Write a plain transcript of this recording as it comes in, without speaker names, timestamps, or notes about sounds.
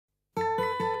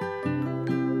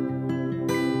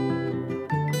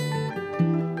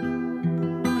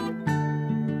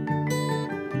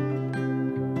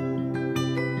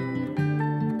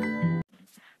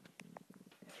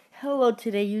Hello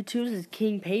today YouTube, this is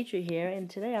King Patriot here, and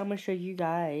today I'm going to show you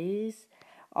guys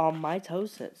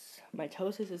mitosis.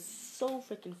 Mitosis is so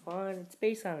freaking fun. It's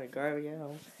based on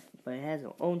agario, but it has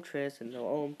its own twists and its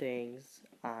own things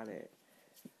on it.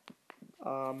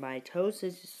 Mitosis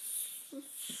is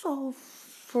so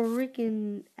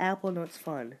freaking apple nuts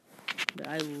fun.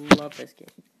 I love this game.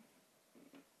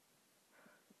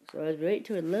 So as we wait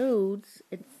till it loads,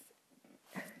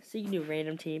 so you can do a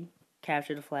random team.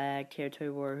 Capture the flag, territory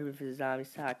war, human vs. zombie,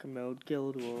 soccer mode,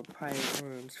 guild war, private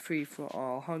rooms, free for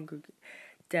all, hunger,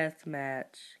 death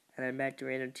match, and then back to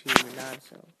random team and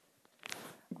non-so.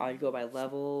 You go by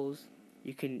levels.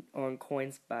 You can earn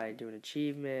coins by doing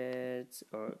achievements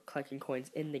or collecting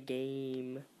coins in the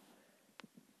game,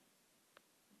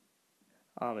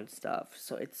 and stuff.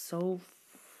 So it's so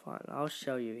fun. I'll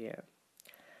show you here.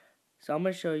 So I'm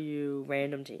gonna show you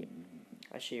random team.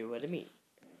 I'll show you what I mean.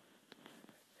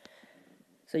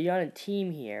 So you're on a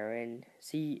team here, and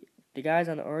see, the guys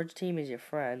on the orange team is your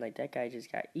friend. Like, that guy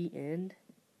just got eaten.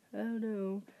 Oh,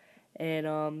 no. And,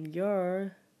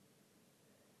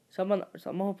 So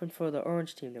I'm hoping for the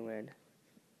orange team to win.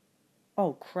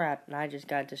 Oh, crap, and I just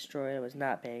got destroyed. I was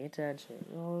not paying attention.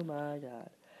 Oh, my God.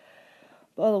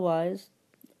 But otherwise,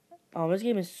 this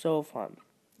game is so fun.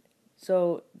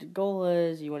 So, the goal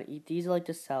is you want to eat these like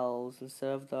the cells instead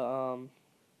of the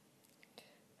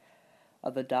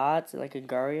dots, like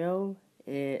agario.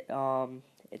 It's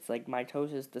like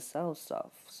mitosis, the cell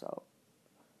stuff. So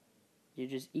you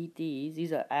just eat these.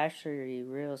 These are actually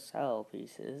real cell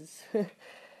pieces.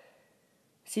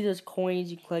 See those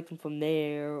coins? You can collect them from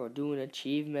there, or doing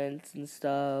achievements and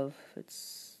stuff.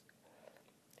 It's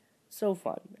so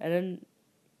fun. And then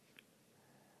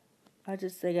I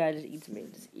just think I just eats me.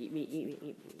 Just eat me, eat me,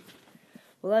 eat me.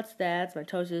 Well, that's that.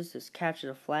 Mitosis is capture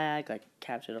the flag, like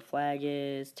capture the flag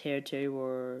is, territory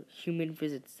war, human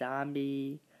visits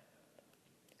zombie,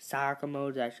 soccer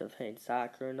mode, actually playing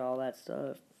soccer and all that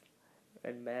stuff,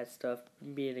 and mad stuff,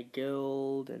 being a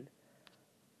guild, and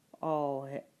all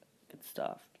good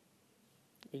stuff.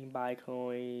 You can buy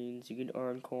coins, you can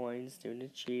earn coins, doing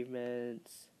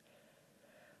achievements.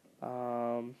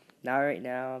 Not right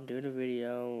now, I'm doing a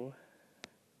video,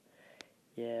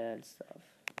 yeah, and stuff.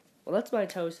 Well, that's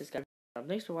mitosis, guys.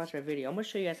 Thanks for watching my video. I'm going to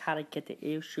show you guys how to get the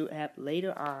Airshot app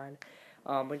later on.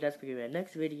 But that's going to be my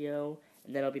next video.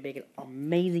 And then I'll be making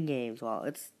amazing games. Well,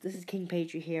 this is King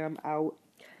Patriot here. I'm out.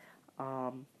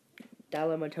 Download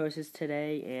mitosis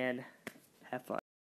today and have fun.